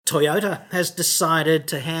Toyota has decided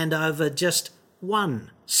to hand over just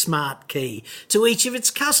one smart key to each of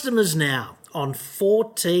its customers now on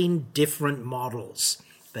 14 different models.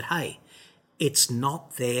 But hey, it's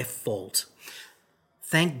not their fault.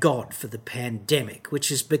 Thank God for the pandemic, which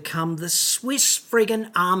has become the Swiss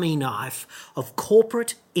friggin' army knife of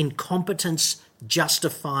corporate incompetence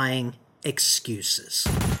justifying excuses.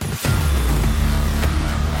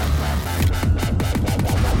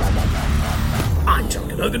 I'm John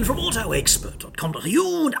Cadogan from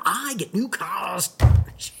AutoExpert.com.au, and I get new cars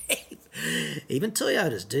cheap. Even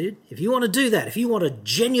Toyotas, dude. If you want to do that, if you want to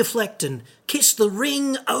genuflect and kiss the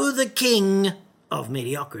ring o' the king of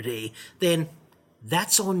mediocrity, then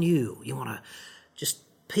that's on you. You want to just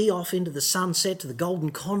pee off into the sunset to the golden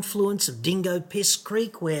confluence of Dingo Piss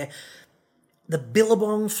Creek, where the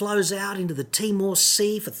Billabong flows out into the Timor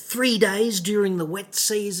Sea for 3 days during the wet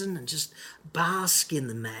season, and just bask in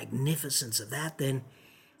the magnificence of that, then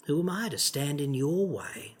who am I to stand in your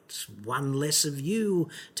way? It's one less of you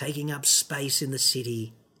taking up space in the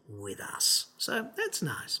city with us. So that's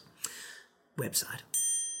nice. Website.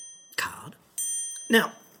 Card.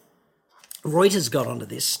 Now, Reuters got onto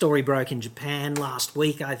this. Story broke in Japan last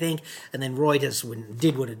week, I think, and then Reuters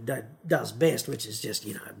did what it does best, which is just,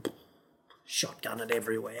 shotgun it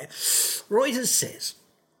everywhere. Reuters says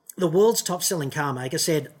the world's top-selling car maker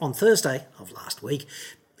said on Thursday of last week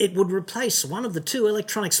it would replace one of the 2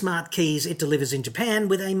 electronic smart keys it delivers in Japan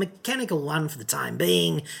with a mechanical one for the time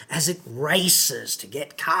being, as it races to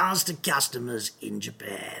get cars to customers in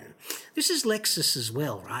Japan. This is Lexus as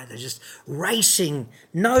well, right? They're just racing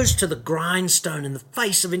nose to the grindstone in the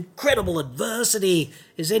face of incredible adversity.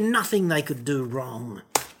 Is there nothing they could do wrong?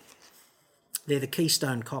 They're the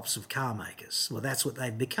Keystone Cops of car makers. Well, that's what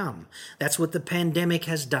they've become. That's what the pandemic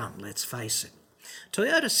has done, let's face it.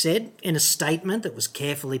 Toyota said in a statement that was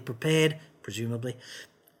carefully prepared, presumably,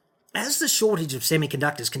 as the shortage of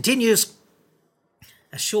semiconductors continues,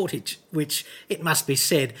 a shortage which, it must be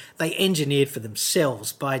said, they engineered for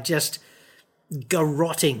themselves by just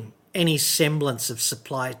garrotting any semblance of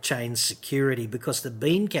supply chain security, because the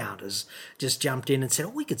bean counters just jumped in and said,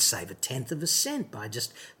 we could save 1/10 of a cent by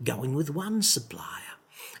just going with one supplier.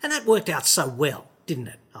 And that worked out so well, didn't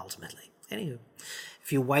it, ultimately? Anywho,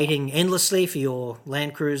 if you're waiting endlessly for your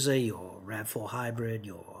Land Cruiser, your RAV4 Hybrid,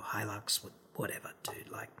 your Hilux, whatever, dude,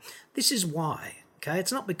 this is why, okay?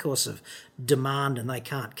 It's not because of demand and they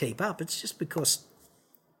can't keep up. It's just because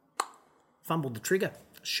fumbled the trigger,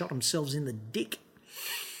 shot themselves in the dick.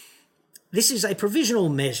 This is a provisional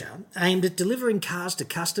measure aimed at delivering cars to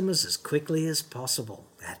customers as quickly as possible.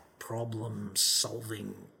 That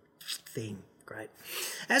problem-solving thing. Great.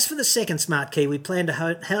 As for the second smart key, we plan to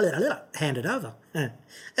hand it over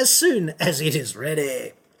as soon as it is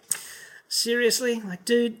ready. Seriously?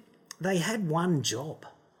 Dude, they had one job.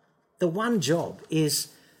 The one job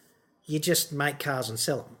is you just make cars and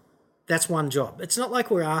sell them. That's one job. It's not like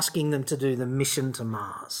we're asking them to do the mission to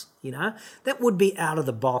Mars, That would be out of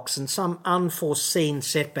the box, and some unforeseen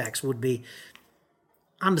setbacks would be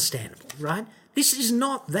understandable, right? This is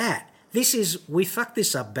not that. This is, we fucked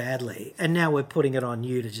this up badly, and now we're putting it on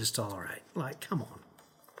you to just tolerate. Come on.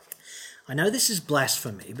 I know this is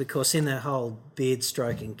blasphemy, because in the whole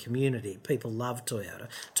beard-stroking community, people love Toyota.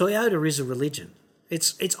 Toyota is a religion.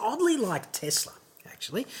 It's oddly like Tesla.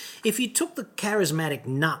 Actually, if you took the charismatic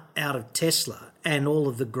nut out of Tesla and all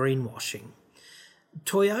of the greenwashing,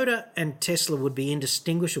 Toyota and Tesla would be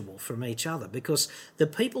indistinguishable from each other, because the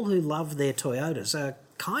people who love their Toyotas are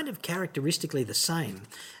kind of characteristically the same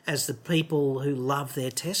as the people who love their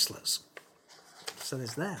Teslas. So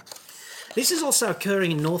there's that. This is also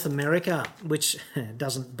occurring in North America, which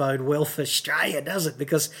doesn't bode well for Australia, does it?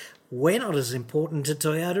 Because we're not as important to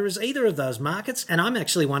Toyota as either of those markets. And I'm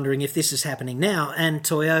actually wondering if this is happening now and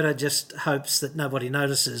Toyota just hopes that nobody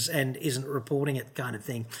notices and isn't reporting it, kind of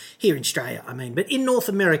thing. Here in Australia, I mean. But in North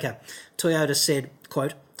America, Toyota said,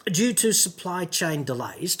 quote, due to supply chain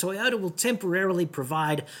delays, Toyota will temporarily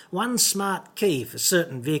provide one smart key for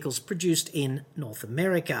certain vehicles produced in North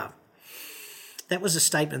America. That was a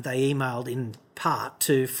statement they emailed in part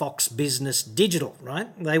to Fox Business Digital, right?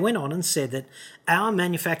 They went on and said that our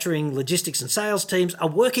manufacturing, logistics and sales teams are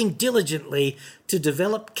working diligently to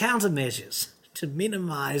develop countermeasures to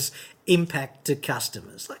minimise impact to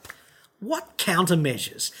customers. What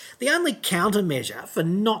countermeasures? The only countermeasure for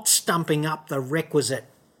not stumping up the requisite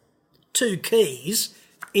 2 keys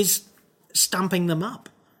is stumping them up.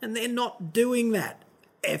 And they're not doing that.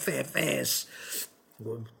 FFS.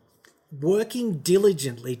 Working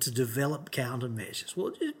diligently to develop countermeasures. Well,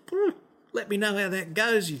 just let me know how that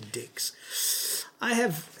goes, you dicks. I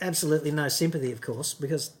have absolutely no sympathy, of course,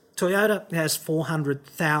 because Toyota has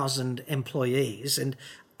 400,000 employees and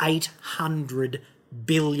 $800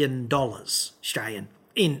 billion Australian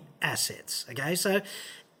in assets. Okay, so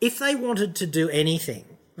if they wanted to do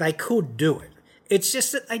anything, they could do it. It's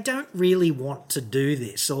just that they don't really want to do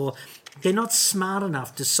this, or they're not smart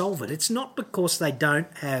enough to solve it. It's not because they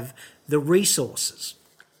don't have the resources.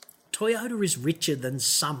 Toyota is richer than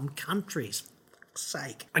some countries.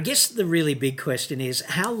 Sake. I guess the really big question is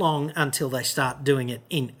how long until they start doing it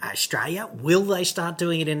in Australia? Will they start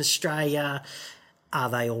doing it in Australia? Are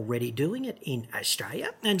they already doing it in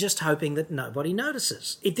Australia and just hoping that nobody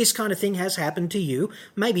notices? If this kind of thing has happened to you,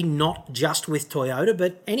 maybe not just with Toyota,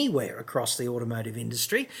 but anywhere across the automotive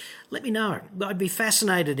industry, let me know. I'd be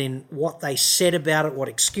fascinated in what they said about it, what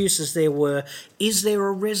excuses there were. Is there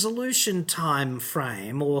a resolution time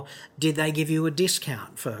frame, or did they give you a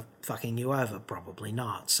discount for fucking you over? Probably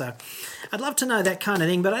not. So I'd love to know that kind of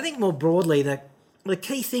thing. But I think more broadly, the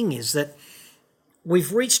key thing is that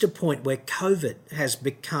we've reached a point where COVID has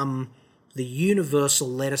become the universal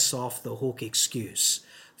let us off the hook excuse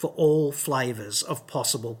for all flavours of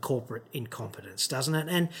possible corporate incompetence, doesn't it?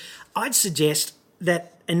 And I'd suggest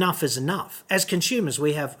that enough is enough. As consumers,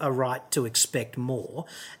 we have a right to expect more.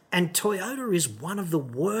 And Toyota is one of the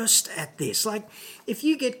worst at this. Like, if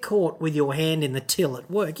you get caught with your hand in the till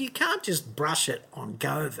at work, you can't just brush it on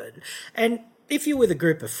COVID. And if you're with a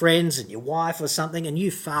group of friends and your wife or something and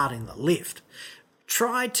you fart in the lift,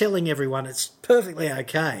 try telling everyone it's perfectly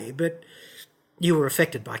okay, but you were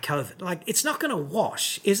affected by COVID. Like, it's not going to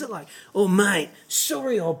wash, is it? Like, oh, mate,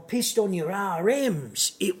 sorry I pissed on your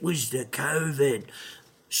RMs. It was the COVID.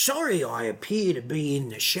 Sorry I appear to be in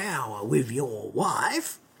the shower with your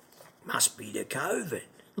wife. Must be the COVID.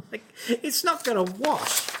 Like, it's not going to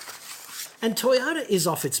wash. And Toyota is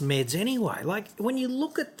off its meds anyway. Like, when you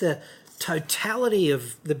look at the totality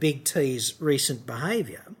of the big T's recent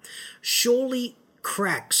behaviour, surely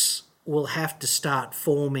cracks will have to start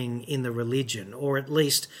forming in the religion, or at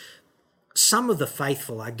least some of the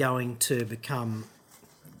faithful are going to become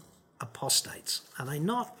apostates, are they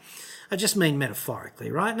not? I just mean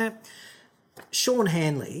metaphorically, right? Now, Sean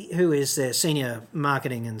Hanley, who is their senior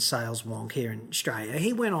marketing and sales wonk here in Australia,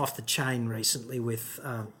 he went off the chain recently with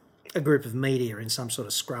a group of media in some sort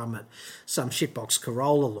of scrum at some shitbox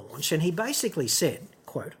Corolla launch, and he basically said,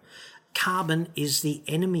 quote, "Carbon is the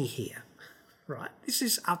enemy here." Right? This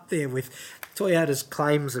is up there with Toyota's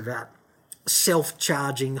claims about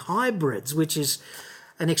self-charging hybrids, which is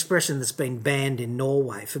an expression that's been banned in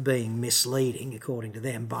Norway for being misleading, according to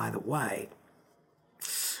them, by the way.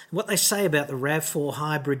 What they say about the RAV4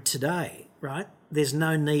 hybrid today, right? There's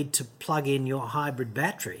no need to plug in your hybrid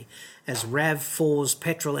battery, as RAV4's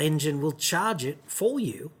petrol engine will charge it for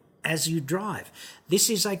you as you drive. This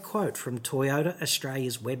is a quote from Toyota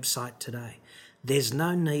Australia's website today. There's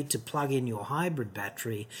no need to plug in your hybrid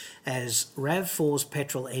battery, as RAV4's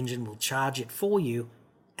petrol engine will charge it for you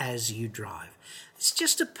as you drive. It's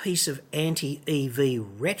just a piece of anti-EV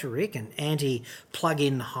rhetoric and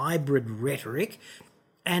anti-plug-in hybrid rhetoric.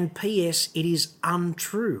 And P.S. it is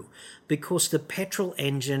untrue, because the petrol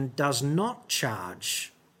engine does not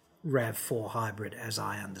charge RAV4 hybrid as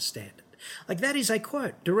I understand it. Like, that is a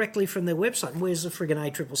quote directly from their website. And where's the friggin'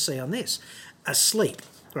 ACCC on this? Asleep,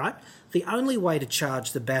 right? The only way to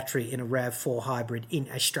charge the battery in a RAV4 hybrid in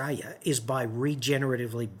Australia is by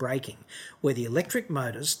regeneratively braking, where the electric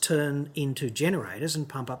motors turn into generators and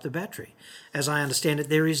pump up the battery. As I understand it,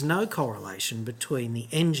 there is no correlation between the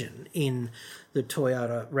engine in the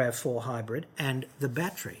Toyota RAV4 hybrid and the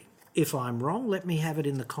battery. If I'm wrong, let me have it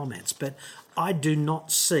in the comments, but I do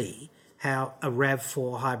not see how a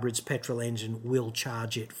RAV4 hybrid's petrol engine will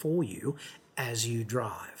charge it for you as you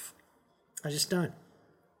drive. I just don't.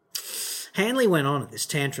 Hanley went on at this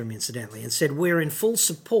tantrum, incidentally, and said, "We're in full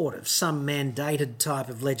support of some mandated type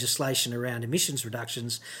of legislation around emissions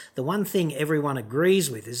reductions. The one thing everyone agrees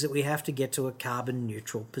with is that we have to get to a carbon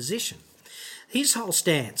neutral position." His whole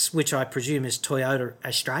stance, which I presume is Toyota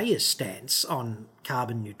Australia's stance on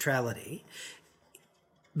carbon neutrality,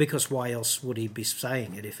 because why else would he be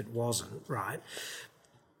saying it if it wasn't, right?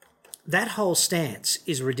 That whole stance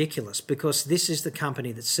is ridiculous, because this is the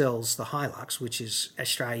company that sells the Hilux, which is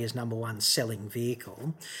Australia's #1 selling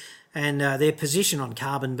vehicle. And their position on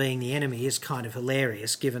carbon being the enemy is kind of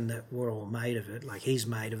hilarious, given that we're all made of it, like he's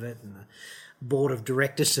made of it, and the board of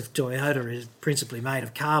directors of Toyota is principally made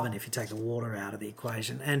of carbon if you take the water out of the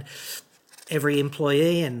equation. And every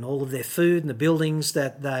employee and all of their food and the buildings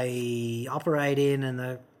that they operate in and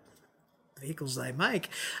the vehicles they make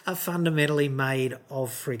are fundamentally made of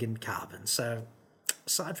friggin' carbon. So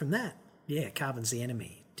aside from that, yeah, carbon's the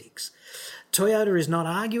enemy. tactics. Toyota is not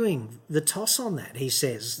arguing the toss on that. He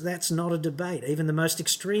says that's not a debate. Even the most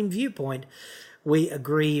extreme viewpoint, we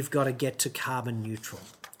agree you've got to get to carbon neutral.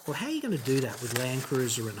 Well, how are you going to do that with Land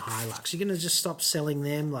Cruiser and Hilux? You're going to just stop selling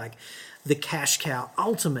them like the cash cow,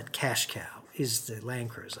 ultimate cash cow is the Land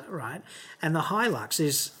Cruiser, right? And the Hilux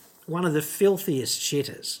is one of the filthiest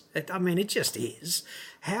shitters. It just is.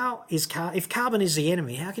 How is if carbon is the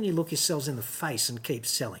enemy, how can you look yourselves in the face and keep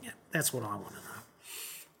selling it? That's what I want to know.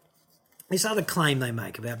 This other claim they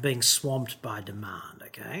make about being swamped by demand,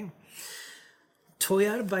 okay?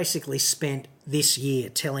 Toyota basically spent this year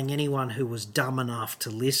telling anyone who was dumb enough to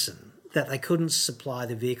listen that they couldn't supply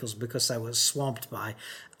the vehicles because they were swamped by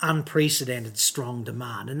unprecedented strong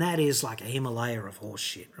demand. And that is like a Himalaya of horse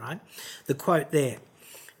shit, right? The quote there,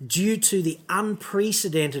 due to the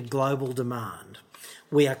unprecedented global demand,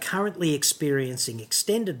 we are currently experiencing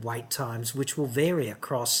extended wait times which will vary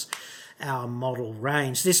across our model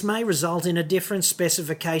range. This may result in a different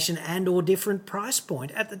specification and or different price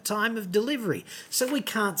point at the time of delivery. So we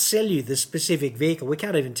can't sell you the specific vehicle. We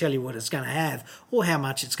can't even tell you what it's going to have or how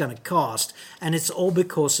much it's going to cost. And it's all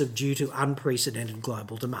because of due to unprecedented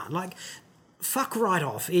global demand. Like, fuck right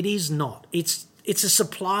off. It is not. It's a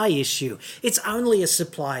supply issue. It's only a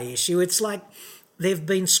supply issue. It's like they've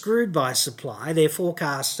been screwed by supply. Their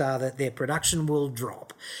forecasts are that their production will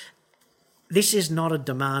drop. This is not a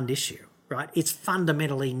demand issue. Right? It's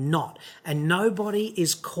fundamentally not. And nobody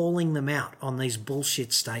is calling them out on these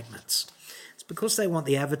bullshit statements. It's because they want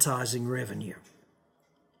the advertising revenue.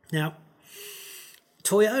 Now,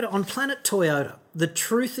 Toyota, on Planet Toyota, the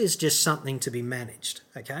truth is just something to be managed,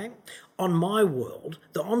 okay? On my world,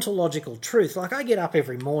 the ontological truth, like I get up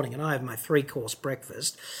every morning and I have my 3-course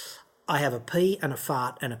breakfast. I have a pee and a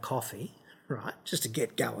fart and a coffee, right, just to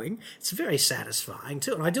get going. It's very satisfying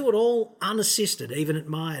too. And I do it all unassisted, even at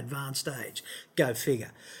my advanced age. Go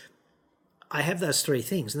figure. I have those 3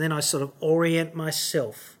 things, and then I sort of orient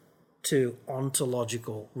myself to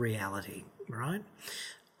ontological reality, right?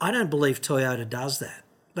 I don't believe Toyota does that.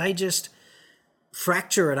 They just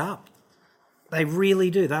fracture it up. They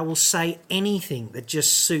really do. They will say anything that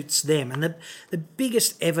just suits them. And the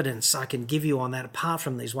biggest evidence I can give you on that, apart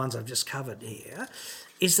from these ones I've just covered here,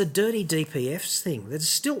 is the dirty DPFs thing that's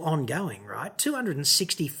still ongoing, right?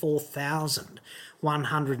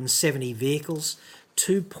 264,170 vehicles,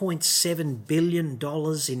 $2.7 billion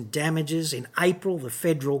in damages. In April, the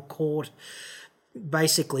federal court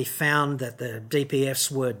basically found that the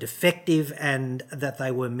DPFs were defective and that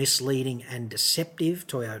they were misleading and deceptive.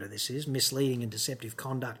 Toyota, this is, misleading and deceptive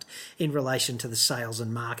conduct in relation to the sales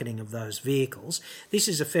and marketing of those vehicles. This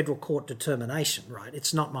is a federal court determination, right?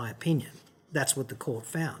 It's not my opinion. That's what the court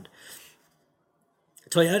found.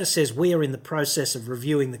 Toyota says we are in the process of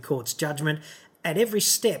reviewing the court's judgment. At every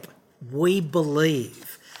step, we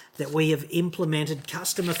believe that we have implemented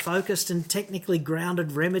customer-focused and technically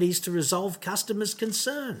grounded remedies to resolve customers'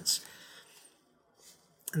 concerns.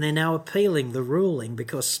 And they're now appealing the ruling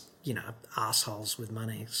because, arseholes with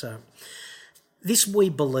money. So this we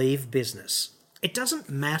believe business. It doesn't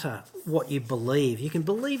matter what you believe. You can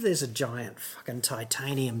believe there's a giant fucking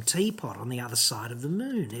titanium teapot on the other side of the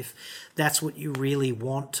moon if that's what you really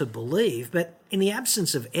want to believe. But in the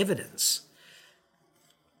absence of evidence,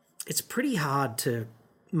 it's pretty hard to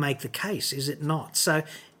make the case, is it not? So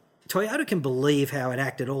Toyota can believe how it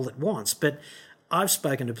acted all it wants, but I've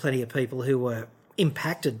spoken to plenty of people who were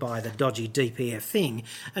impacted by the dodgy DPF thing,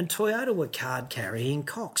 and Toyota were card-carrying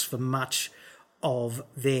cocks for much of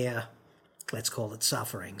their, let's call it,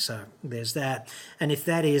 suffering. So there's that. And if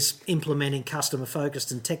that is implementing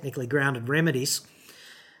customer-focused and technically grounded remedies,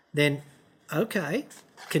 then okay,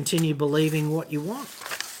 continue believing what you want.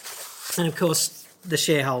 And of course, the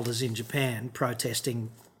shareholders in Japan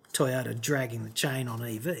protesting Toyota dragging the chain on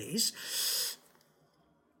EVs.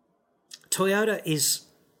 Toyota is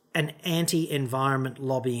an anti-environment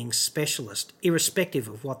lobbying specialist, irrespective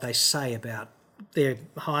of what they say about their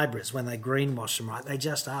hybrids when they greenwash them, right? They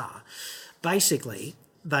just are. Basically,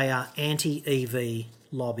 they are anti-EV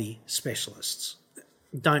lobby specialists.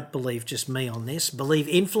 Don't believe just me on this. Believe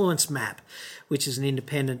Influence Map, which is an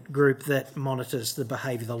independent group that monitors the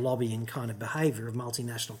behaviour, the lobbying kind of behaviour of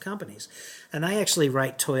multinational companies. And they actually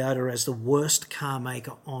rate Toyota as the worst car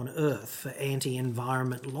maker on earth for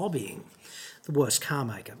anti-environment lobbying. The worst car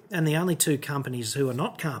maker. And the only 2 companies who are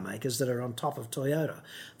not car makers that are on top of Toyota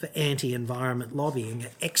for anti-environment lobbying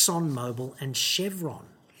are ExxonMobil and Chevron.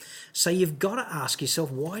 So you've got to ask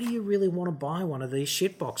yourself, why do you really want to buy one of these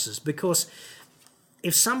shitboxes? Because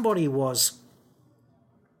if somebody was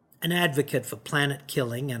an advocate for planet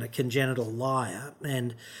killing and a congenital liar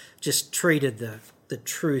and just treated the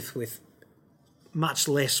truth with much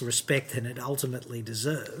less respect than it ultimately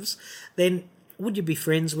deserves, then would you be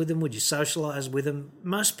friends with them? Would you socialise with them?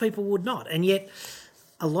 Most people would not. And yet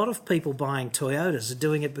a lot of people buying Toyotas are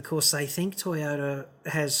doing it because they think Toyota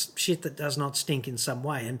has shit that does not stink in some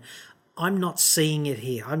way. And I'm not seeing it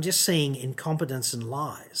here. I'm just seeing incompetence and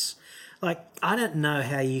lies. Like, I don't know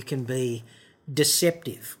how you can be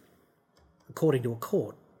deceptive, according to a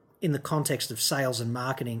court, in the context of sales and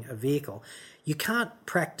marketing a vehicle. You can't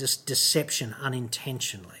practice deception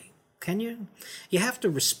unintentionally, can you? You have to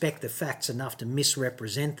respect the facts enough to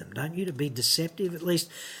misrepresent them, don't you, to be deceptive? At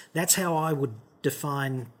least that's how I would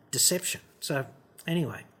define deception. So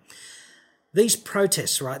anyway, these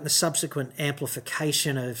protests, right, and the subsequent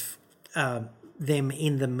amplification of them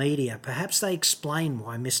in the media, perhaps they explain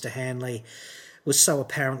why Mr. Hanley was so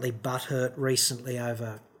apparently butthurt recently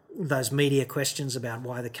over those media questions about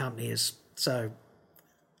why the company is so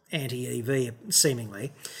anti-EV,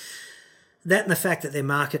 seemingly. That and the fact that their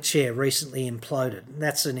market share recently imploded,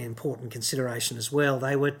 that's an important consideration as well.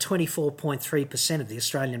 They were 24.3% of the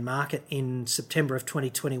Australian market in September of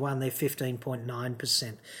 2021. They're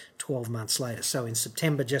 15.9% 12 months later. So in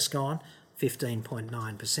September just gone,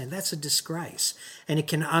 15.9%. That's a disgrace. And it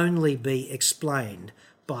can only be explained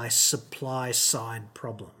by supply-side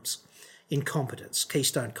problems. Incompetence,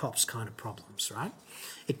 Keystone Cops kind of problems, right?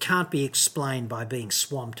 It can't be explained by being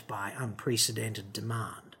swamped by unprecedented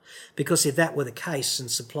demand. Because if that were the case and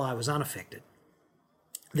supply was unaffected,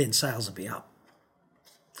 then sales would be up.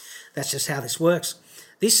 That's just how this works.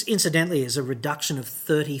 This, incidentally, is a reduction of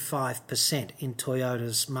 35% in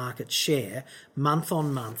Toyota's market share month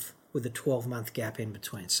on month with a 12-month gap in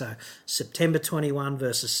between. So September 21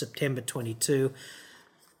 versus September 22,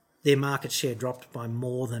 their market share dropped by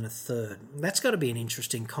more than a third. That's got to be an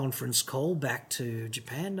interesting conference call back to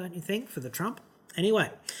Japan, don't you think, for the Trump?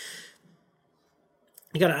 Anyway,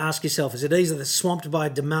 you got to ask yourself, is it either swamped by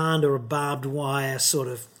demand or a barbed wire sort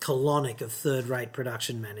of colonic of third-rate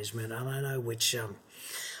production management? I don't know which.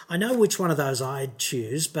 I know which one of those I'd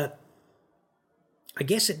choose, but I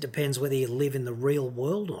guess it depends whether you live in the real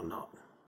world or not.